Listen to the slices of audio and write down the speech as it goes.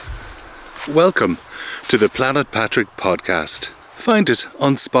Welcome to the Planet Patrick podcast. Find it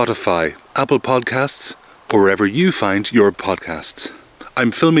on Spotify, Apple Podcasts, or wherever you find your podcasts.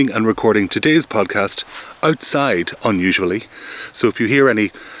 I'm filming and recording today's podcast outside, unusually, so if you hear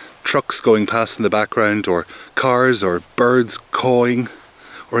any trucks going past in the background, or cars or birds cawing,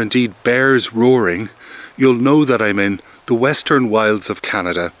 or indeed bears roaring, you'll know that I'm in the western wilds of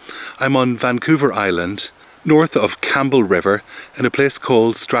Canada. I'm on Vancouver Island, north of Campbell River, in a place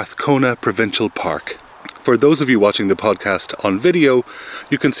called Strathcona Provincial Park. For those of you watching the podcast on video,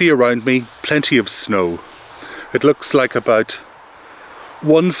 you can see around me plenty of snow. It looks like about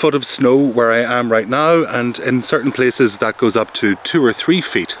 1 foot of snow where I am right now, and in certain places that goes up to 2 or 3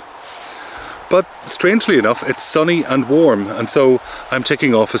 feet. But strangely enough, it's sunny and warm, and so I'm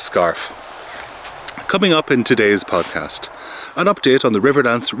taking off a scarf. Coming up in today's podcast, an update on the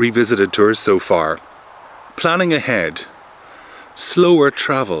Riverdance Revisited tours so far. Planning ahead. Slower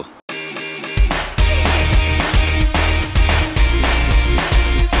travel.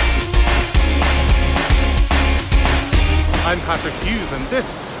 I'm Patrick Hughes and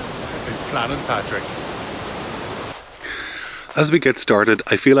this is Planet Patrick. As we get started,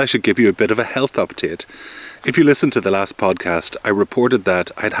 I feel I should give you a bit of a health update. If you listened to the last podcast, I reported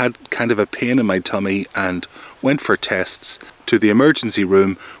that I'd had kind of a pain in my tummy and went for tests to the emergency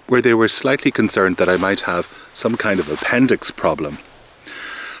room where they were slightly concerned that I might have some kind of appendix problem.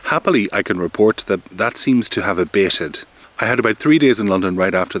 Happily, I can report that that seems to have abated. I had about 3 days in London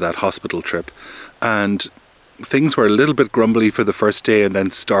right after that hospital trip, and things were a little bit grumbly for the first day and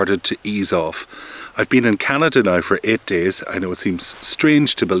then started to ease off. I've been in Canada now for 8 days. I know it seems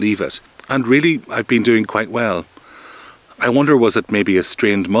strange to believe it. And really, I've been doing quite well. I wonder, was it maybe a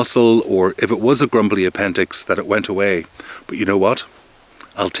strained muscle, or if it was a grumbly appendix, that it went away. But you know what?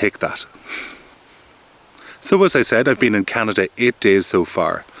 I'll take that. So as I said, I've been in Canada 8 days so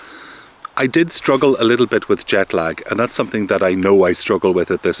far. I did struggle a little bit with jet lag, and that's something that I know I struggle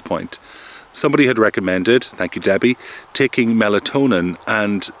with at this point. Somebody had recommended, thank you Debbie, taking melatonin,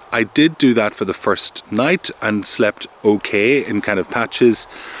 and I did do that for the first night and slept okay in kind of patches,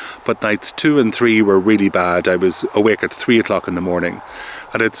 but nights 2 and 3 were really bad. I was awake at 3 o'clock in the morning,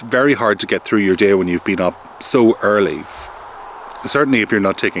 and it's very hard to get through your day when you've been up so early, certainly if you're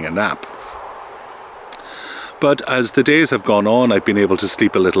not taking a nap. But as the days have gone on, I've been able to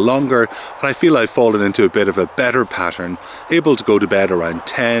sleep a little longer, and I feel I've fallen into a bit of a better pattern, able to go to bed around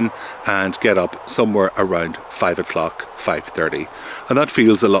 10 and get up somewhere around 5 o'clock, 5:30. And that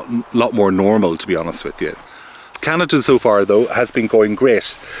feels a lot more normal, to be honest with you. Canada so far, though, has been going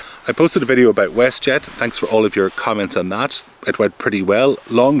great. I posted a video about WestJet. Thanks for all of your comments on that. It went pretty well.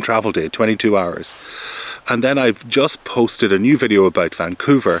 Long travel day, 22 hours. And then I've just posted a new video about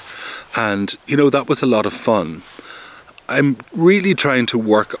Vancouver, and you know, that was a lot of fun. I'm really trying to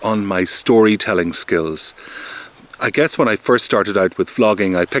work on my storytelling skills. I guess when I first started out with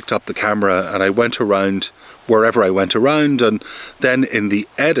vlogging, I picked up the camera and I went around wherever I went around, and then in the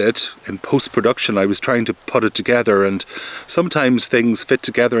edit, in post-production, I was trying to put it together, and sometimes things fit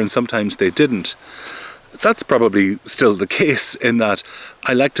together and sometimes they didn't. That's probably still the case, in that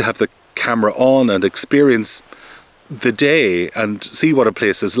I like to have the camera on and experience the day and see what a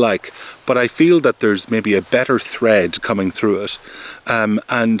place is like, but I feel that there's maybe a better thread coming through it,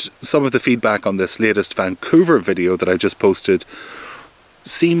 and some of the feedback on this latest Vancouver video that I just posted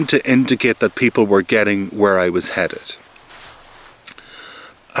seemed to indicate that people were getting where I was headed.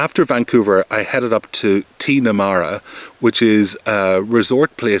 After Vancouver, I headed up to T-Namara, which is a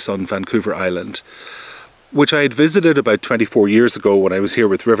resort place on Vancouver Island, which I had visited about 24 years ago when I was here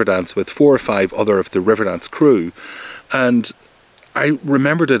with Riverdance with 4 or 5 other of the Riverdance crew. And I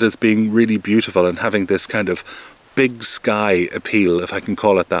remembered it as being really beautiful and having this kind of big sky appeal, if I can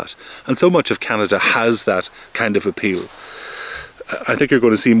call it that. And so much of Canada has that kind of appeal. I think you're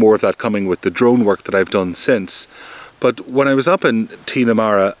going to see more of that coming with the drone work that I've done since. But when I was up in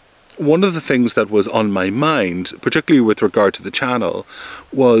T-Namara, one of the things that was on my mind, particularly with regard to the channel,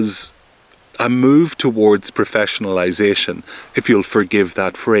 was a move towards professionalisation, if you'll forgive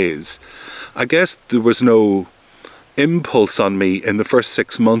that phrase. I guess there was no impulse on me in the first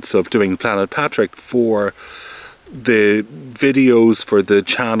 6 months of doing Planet Patrick for the videos, for the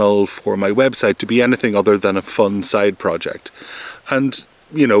channel, for my website to be anything other than a fun side project. And,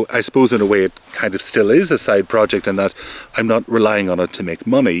 you know, I suppose in a way it kind of still is a side project in that I'm not relying on it to make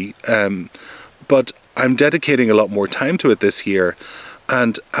money, but I'm dedicating a lot more time to it this year.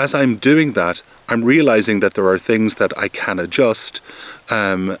 And as I'm doing that, I'm realising that there are things that I can adjust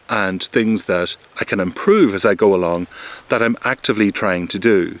and things that I can improve as I go along that I'm actively trying to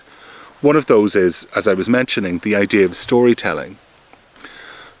do. One of those is, as I was mentioning, the idea of storytelling.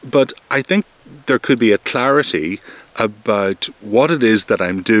 But I think there could be a clarity about what it is that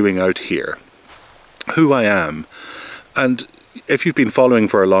I'm doing out here, who I am. And if you've been following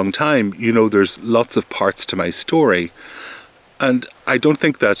for a long time, you know there's lots of parts to my story. And I don't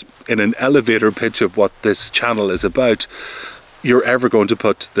think that in an elevator pitch of what this channel is about, you're ever going to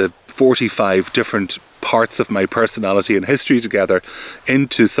put the 45 different parts of my personality and history together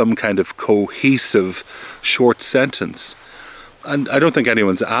into some kind of cohesive short sentence. And I don't think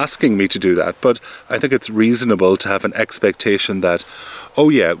anyone's asking me to do that, but I think it's reasonable to have an expectation that, oh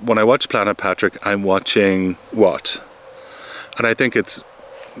yeah, when I watch Planet Patrick, I'm watching what? And I think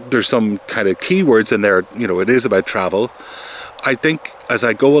there's some kind of keywords in there, you know, it is about travel. I think as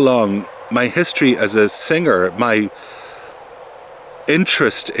I go along, my history as a singer, my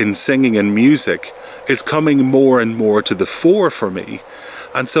interest in singing and music is coming more and more to the fore for me.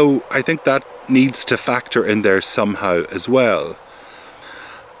 And so I think that needs to factor in there somehow as well.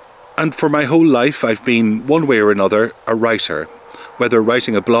 And for my whole life, I've been, one way or another, a writer. Whether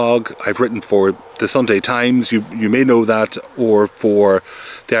writing a blog, I've written for the Sunday Times, you may know that, or for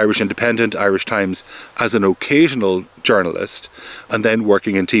the Irish Independent, Irish Times, as an occasional journalist, and then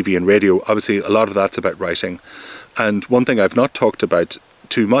working in TV and radio. Obviously, a lot of that's about writing. And one thing I've not talked about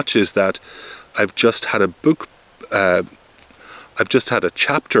too much is that I've just had a book, I've just had a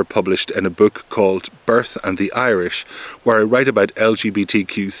chapter published in a book called Birth and the Irish, where I write about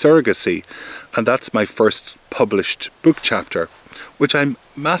LGBTQ surrogacy, and that's my first published book chapter, which I'm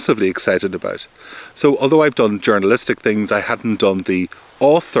massively excited about. So although I've done journalistic things, I hadn't done the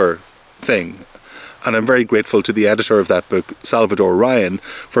author thing. And I'm very grateful to the editor of that book, Salvador Ryan,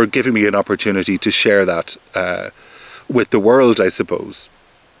 for giving me an opportunity to share that with the world, I suppose.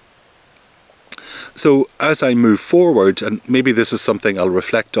 So as I move forward, and maybe this is something I'll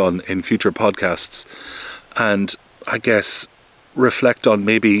reflect on in future podcasts, and I guess reflect on,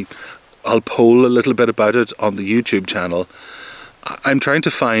 maybe I'll poll a little bit about it on the YouTube channel. I'm trying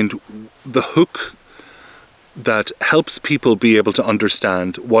to find the hook that helps people be able to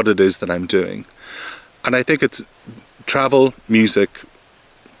understand what it is that I'm doing. And I think it's travel, music,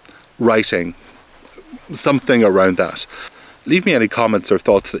 writing, something around that. Leave me any comments or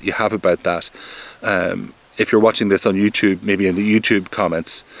thoughts that you have about that. If you're watching this on YouTube, maybe in the YouTube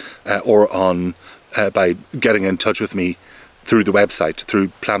comments, or on by getting in touch with me through the website, through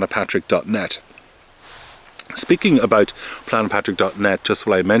planetpatrick.net. Speaking about planetpatrick.net, just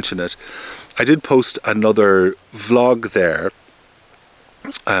while I mention it, I did post another vlog there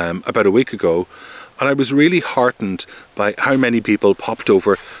about a week ago, and I was really heartened by how many people popped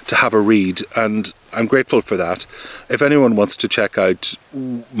over to have a read, and I'm grateful for that. If anyone wants to check out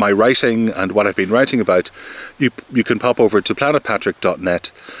my writing and what I've been writing about, you can pop over to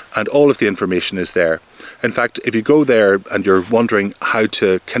planetpatrick.net, and all of the information is there. In fact, if you go there and you're wondering how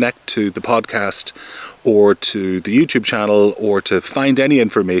to connect to the podcast or to the YouTube channel, or to find any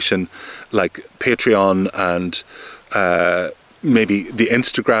information like Patreon and maybe the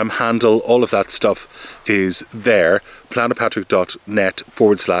Instagram handle, all of that stuff is there.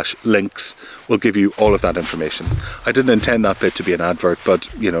 planetpatrick.net/links will give you all of that information. I didn't intend that bit to be an advert, but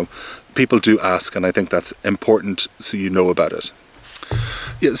you know, people do ask, and I think that's important so you know about it.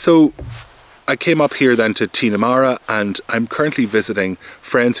 Yeah, so I came up here then to Tinamara, and I'm currently visiting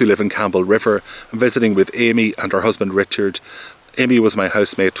friends who live in Campbell River. I'm visiting with Amy and her husband Richard. Amy was my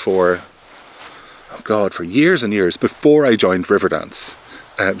housemate for years and years before I joined Riverdance.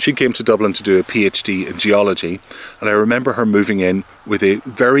 She came to Dublin to do a PhD in geology, and I remember her moving in with a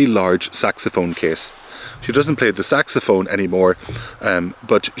very large saxophone case. She doesn't play the saxophone anymore,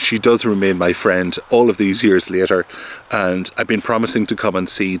 but she does remain my friend all of these years later, and I've been promising to come and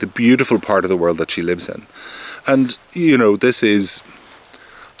see the beautiful part of the world that she lives in. And you know, this is,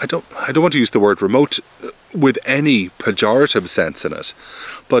 I don't want to use the word remote with any pejorative sense in it,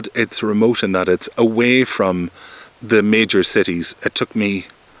 but it's remote in that it's away from the major cities. It took me,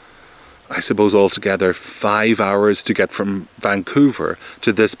 I suppose, altogether 5 hours to get from Vancouver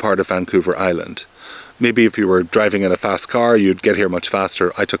to this part of Vancouver Island. Maybe if you were driving in a fast car, you'd get here much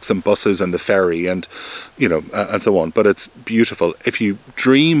faster. I took some buses and the ferry, and you know, and so on. But it's beautiful. If you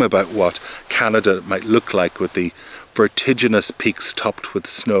dream about what Canada might look like, with the vertiginous peaks topped with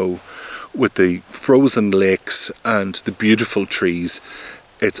snow, with the frozen lakes and the beautiful trees,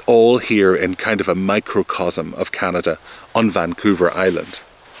 it's all here in kind of a microcosm of Canada on Vancouver Island.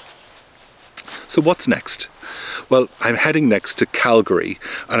 So what's next? Well, I'm heading next to Calgary,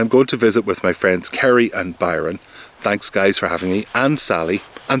 and I'm going to visit with my friends Kerry and Byron. Thanks guys for having me, and Sally,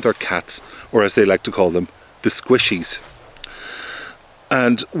 and their cats, or as they like to call them, the Squishies.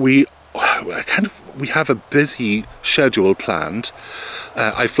 And we we have a busy schedule planned.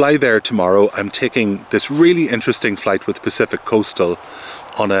 I fly there tomorrow. I'm taking this really interesting flight with Pacific Coastal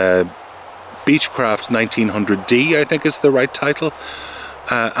on a Beechcraft 1900D, I think is the right title.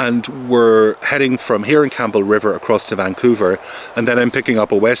 And we're heading from here in Campbell River across to Vancouver, and then I'm picking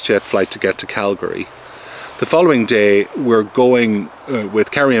up a WestJet flight to get to Calgary. The following day, we're going with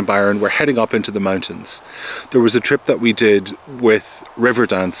Kerry and Byron, we're heading up into the mountains. There was a trip that we did with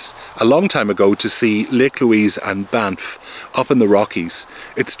Riverdance a long time ago to see Lake Louise and Banff up in the Rockies.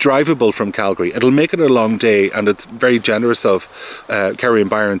 It's drivable from Calgary. It'll make it a long day, and it's very generous of Kerry and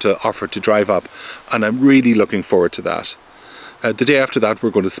Byron to offer to drive up, and I'm really looking forward to that. The day after that, we're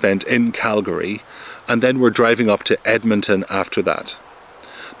going to spend in Calgary, and then we're driving up to Edmonton after that.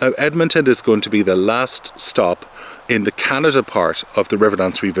 Now, Edmonton is going to be the last stop in the Canada part of the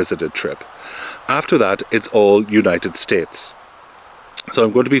Riverdance Revisited trip. After that, it's all United States. So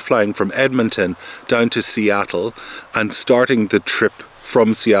I'm going to be flying from Edmonton down to Seattle and starting the trip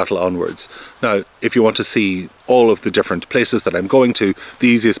from Seattle onwards. Now, if you want to see all of the different places that I'm going to, the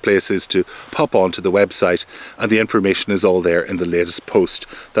easiest place is to pop onto the website, and the information is all there in the latest post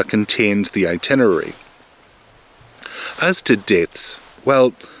that contains the itinerary. As to dates,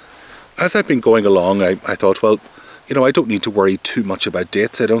 well, as I've been going along, I thought, well, I don't need to worry too much about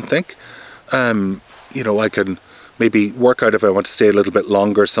dates, I don't think. I can maybe work out if I want to stay a little bit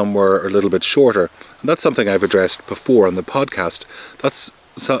longer somewhere or a little bit shorter. And that's something I've addressed before on the podcast. That's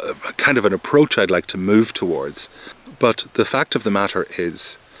kind of an approach I'd like to move towards. But the fact of the matter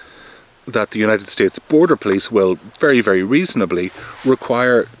is that the United States Border Police will very, very reasonably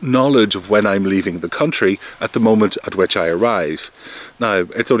require knowledge of when I'm leaving the country at the moment at which I arrive. Now,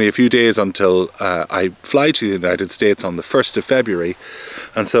 it's only a few days until I fly to the United States on the 1st of February,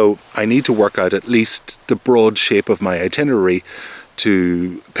 and so I need to work out at least the broad shape of my itinerary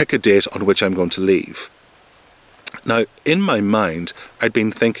to pick a date on which I'm going to leave. Now, in my mind, I'd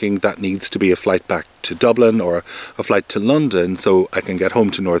been thinking that needs to be a flight back to Dublin or a flight to London so I can get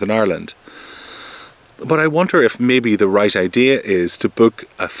home to Northern Ireland. But I wonder if maybe the right idea is to book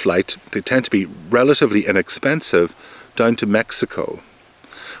a flight, they tend to be relatively inexpensive, down to Mexico.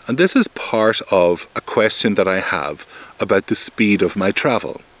 And this is part of a question that I have about the speed of my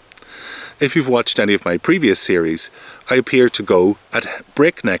travel. If you've watched any of my previous series, I appear to go at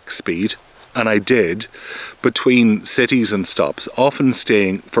breakneck speed, and I did, between cities and stops, often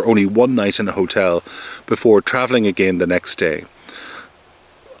staying for only one night in a hotel before travelling again the next day.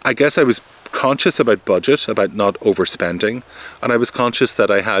 I guess I was conscious about budget, about not overspending, and I was conscious that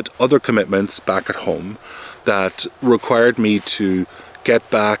I had other commitments back at home that required me to get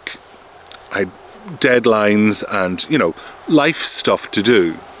back. I had deadlines and, life stuff to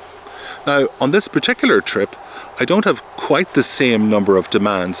do. Now, on this particular trip, I don't have quite the same number of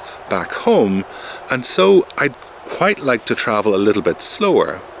demands back home, and so I'd quite like to travel a little bit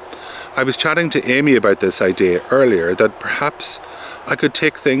slower. I was chatting to Amy about this idea earlier, that perhaps I could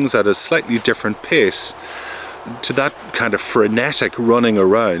take things at a slightly different pace. To that kind of frenetic running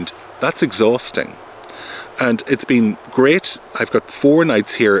around, that's exhausting. And it's been great. I've got 4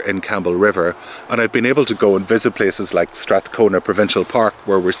 nights here in Campbell River, and I've been able to go and visit places like Strathcona Provincial Park,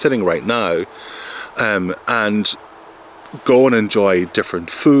 where we're sitting right now, and go and enjoy different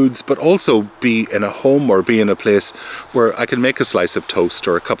foods, but also be in a home or be in a place where I can make a slice of toast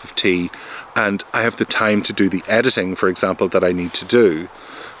or a cup of tea, and I have the time to do the editing, for example, that I need to do.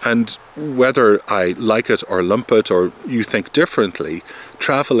 And whether I like it or lump it or you think differently,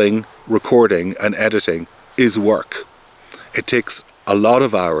 travelling, recording and editing is work. It takes a lot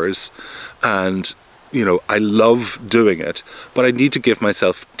of hours, and I love doing it, but I need to give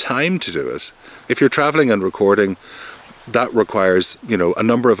myself time to do it. If you're traveling and recording, that requires, a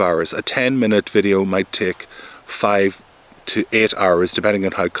number of hours. A 10-minute video might take 5 to 8 hours, depending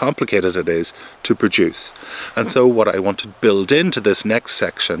on how complicated it is to produce. And so what I want to build into this next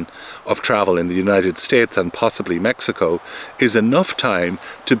section of travel in the United States and possibly Mexico is enough time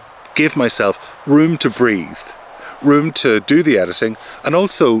to give myself room to breathe, room to do the editing, and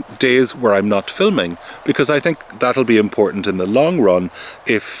also days where I'm not filming, because I think that'll be important in the long run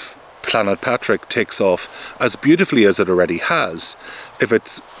if Planet Patrick takes off as beautifully as it already has. If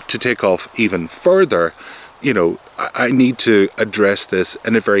it's to take off even further, I need to address this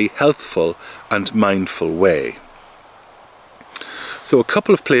in a very healthful and mindful way. So a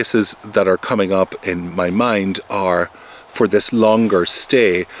couple of places that are coming up in my mind for this longer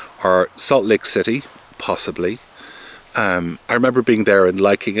stay are Salt Lake City, possibly, I remember being there and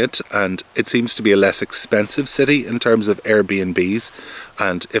liking it, and it seems to be a less expensive city in terms of Airbnbs.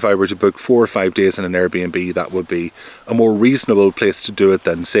 And if I were to book 4 or 5 days in an Airbnb, that would be a more reasonable place to do it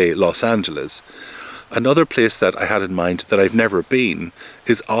than, say, Los Angeles. Another place that I had in mind that I've never been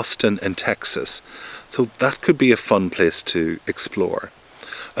is Austin in Texas. So that could be a fun place to explore.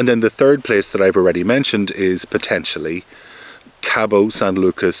 And then the third place that I've already mentioned is potentially Cabo San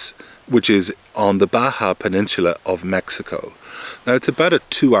Lucas, which is on the Baja Peninsula of Mexico. Now it's about a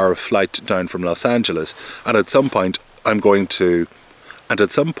 2-hour flight down from Los Angeles, and at some point I'm going to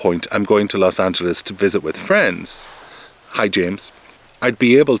Los Angeles to visit with friends. Hi James. I'd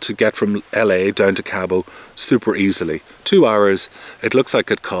be able to get from LA down to Cabo super easily. 2 hours. It looks like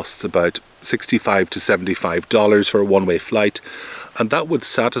it costs about $65 to $75 for a one-way flight, and that would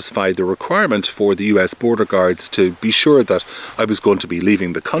satisfy the requirement for the US border guards to be sure that I was going to be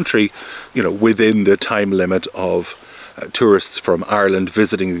leaving the country, within the time limit of tourists from Ireland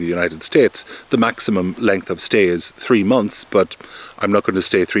visiting the United States. The maximum length of stay is 3 months, but I'm not going to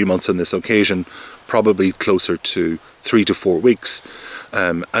stay 3 months on this occasion, probably closer to 3 to 4 weeks.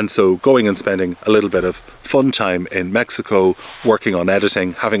 And so going and spending a little bit of fun time in Mexico, working on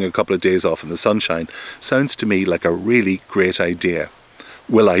editing, having a couple of days off in the sunshine, sounds to me like a really great idea.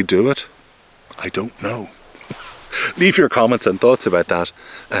 Will I do it? I don't know. Leave your comments and thoughts about that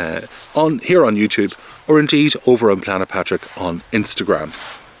here on YouTube, or indeed over on Planet Patrick on Instagram.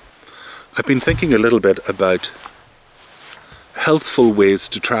 I've been thinking a little bit about healthful ways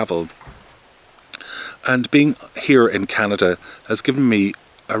to travel. And being here in Canada has given me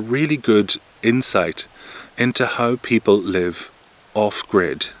a really good insight into how people live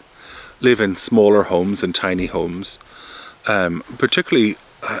off-grid, live in smaller homes and tiny homes. Particularly,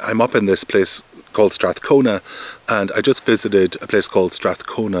 I'm up in this place called Strathcona, and I just visited a place called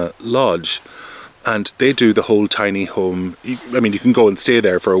Strathcona Lodge, and they do the whole tiny home. You can go and stay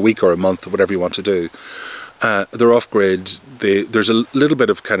there for a week or a month, or whatever you want to do. They're off-grid. There's a little bit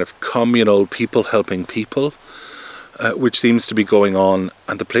of kind of communal people helping people, which seems to be going on,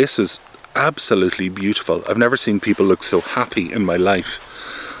 and the place is absolutely beautiful. I've never seen people look so happy in my life.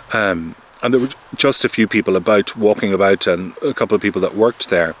 And there were just a few people walking about, and a couple of people that worked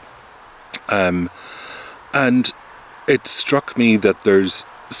there. And it struck me that there's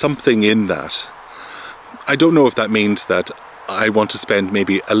something in that. I don't know if that means that I want to spend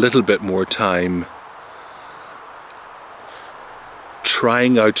maybe a little bit more time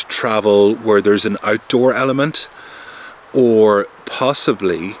trying out travel where there's an outdoor element, or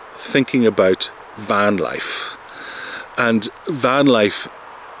possibly thinking about van life. And van life,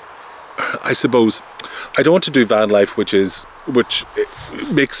 I suppose, I don't want to do van life which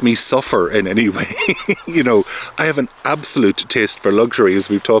makes me suffer in any way. I have an absolute taste for luxury, as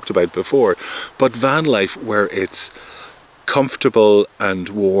we've talked about before, but van life where it's comfortable and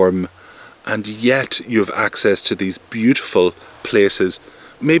warm, and yet you have access to these beautiful places,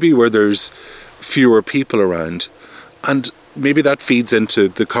 maybe where there's fewer people around. And maybe that feeds into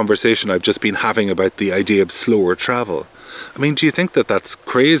the conversation I've just been having about the idea of slower travel. Do you think that that's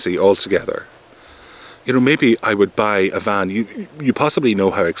crazy altogether? Maybe I would buy a van. You possibly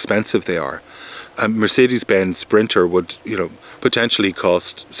know how expensive they are. A Mercedes-Benz Sprinter would, potentially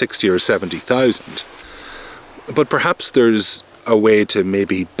cost 60 or 70,000. But perhaps there's a way to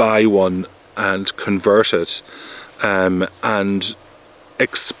maybe buy one and convert it, and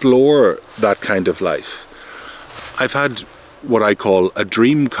explore that kind of life. I've had what I call a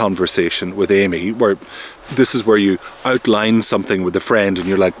dream conversation with Amy, where this is where you outline something with a friend and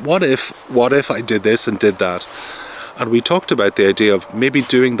you're like, what if I did this and did that? And we talked about the idea of maybe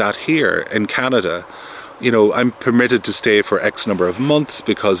doing that here in Canada. I'm permitted to stay for X number of months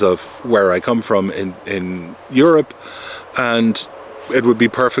because of where I come from in Europe, and it would be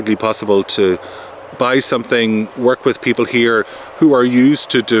perfectly possible to buy something, work with people here who are used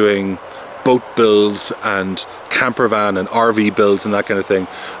to doing boat builds and camper van and RV builds and that kind of thing,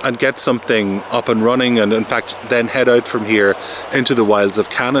 and get something up and running, and in fact then head out from here into the wilds of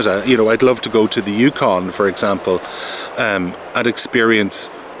Canada. I'd love to go to the Yukon, for example, and experience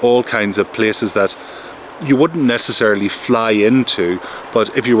all kinds of places that you wouldn't necessarily fly into,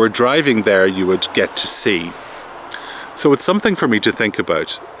 but if you were driving there you would get to see. So it's something for me to think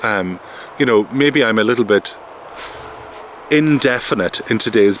about. Maybe I'm a little bit indefinite in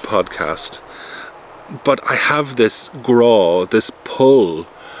today's podcast, but I have this pull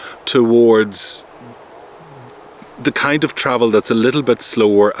towards the kind of travel that's a little bit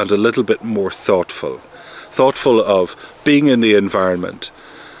slower and a little bit more thoughtful of being in the environment.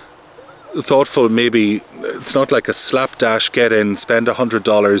 Thoughtful, maybe it's not like a slapdash get in, spend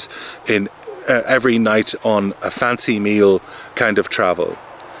 $100 in every night on a fancy meal kind of travel.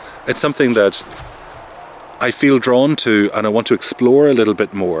 It's something that I feel drawn to and I want to explore a little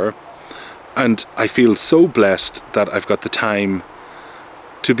bit more. And I feel so blessed that I've got the time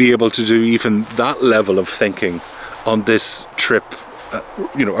to be able to do even that level of thinking on this trip,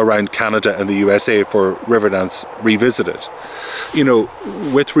 around Canada and the USA for Riverdance Revisited.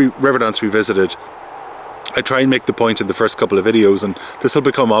 With Riverdance Revisited, I try and make the point in the first couple of videos, and this will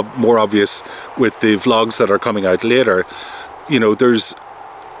become more obvious with the vlogs that are coming out later. There's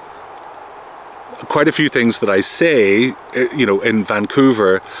quite a few things that I say, in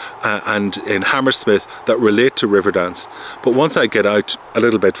Vancouver and in Hammersmith that relate to Riverdance. But once I get out a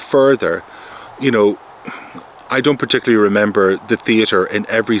little bit further, I don't particularly remember the theatre in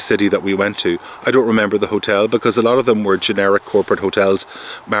every city that we went to. I don't remember the hotel because a lot of them were generic corporate hotels,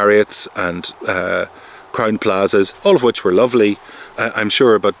 Marriott's and Crown Plazas, all of which were lovely, I'm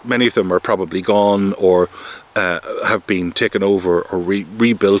sure, but many of them are probably gone or have been taken over or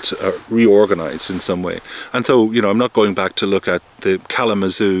rebuilt or reorganised in some way. And so, I'm not going back to look at the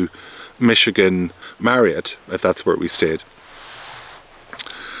Kalamazoo, Michigan Marriott, if that's where we stayed.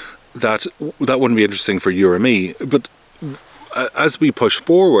 That wouldn't be interesting for you or me. But as we push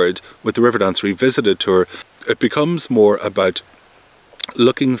forward with the Riverdance Revisited tour, it becomes more about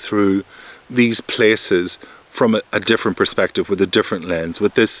looking through these places from a different perspective, with a different lens,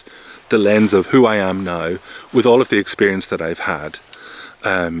 with the lens of who I am now, with all of the experience that I've had,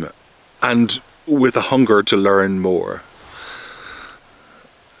 and with a hunger to learn more.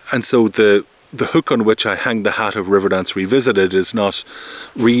 And so the hook on which I hang the hat of Riverdance Revisited is not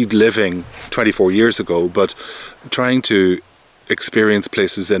reliving 24 years ago, but trying to experience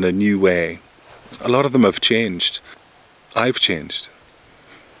places in a new way. A lot of them have changed. I've changed.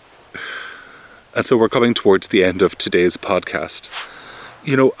 And so we're coming towards the end of today's podcast.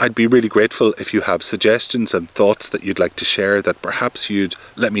 I'd be really grateful if you have suggestions and thoughts that you'd like to share, that perhaps you'd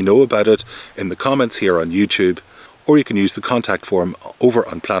let me know about it in the comments here on YouTube, or you can use the contact form over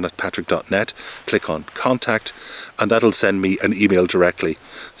on planetpatrick.net, click on contact, and that'll send me an email directly.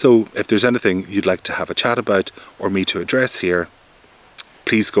 So if there's anything you'd like to have a chat about or me to address here,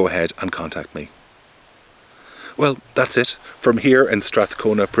 please go ahead and contact me. Well, that's it from here in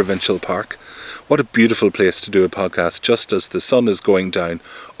Strathcona Provincial Park. What a beautiful place to do a podcast just as the sun is going down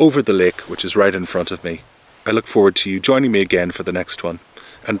over the lake, which is right in front of me. I look forward to you joining me again for the next one.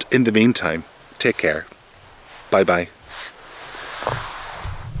 And in the meantime, take care. Bye-bye.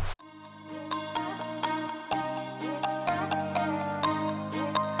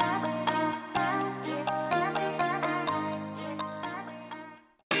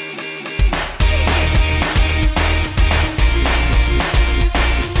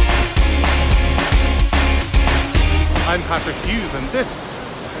 I'm Patrick Hughes and this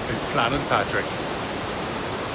is Planet Patrick.